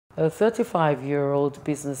A 35-year-old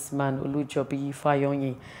businessman, Olujobi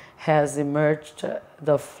Fayoyin, has emerged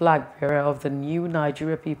the flag bearer of the new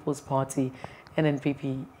Nigeria People's Party,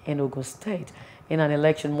 NNPP, in Ogun State, in an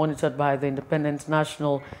election monitored by the Independent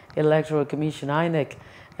National Electoral Commission, INEC.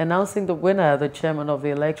 Announcing the winner, the chairman of the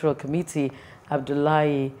Electoral Committee,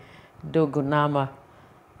 Abdullahi Dogunama,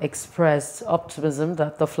 expressed optimism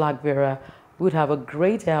that the flag bearer would have a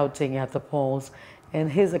great outing at the polls.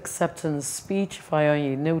 In his acceptance speech,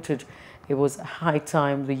 Fayoyin noted it was high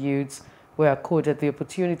time the youths were accorded the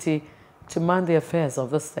opportunity to man the affairs of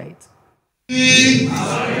the state.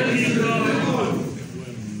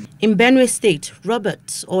 In Benue State,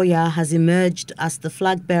 Robert Oya has emerged as the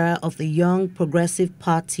flag bearer of the Young Progressive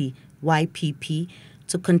Party, YPP,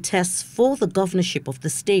 to contest for the governorship of the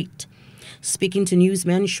state. Speaking to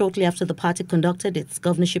newsmen shortly after the party conducted its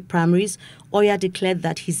governorship primaries, Oya declared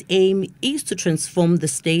that his aim is to transform the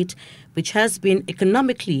state, which has been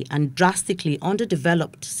economically and drastically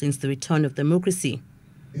underdeveloped since the return of democracy.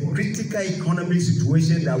 Critical economic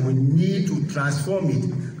situation that we need to transform it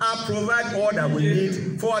and provide all that we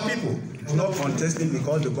need for our people. I'm not contesting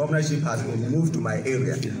because the governorship has been moved to my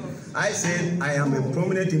area. I said I am a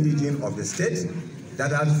prominent indigene of the state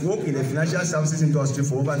that has worked in the financial services industry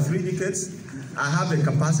for over 3 decades. I have the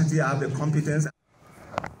capacity, I have the competence.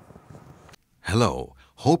 Hello,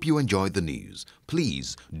 hope you enjoyed the news.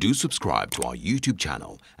 Please do subscribe to our YouTube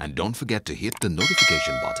channel and don't forget to hit the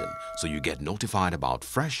notification button so you get notified about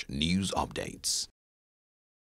fresh news updates.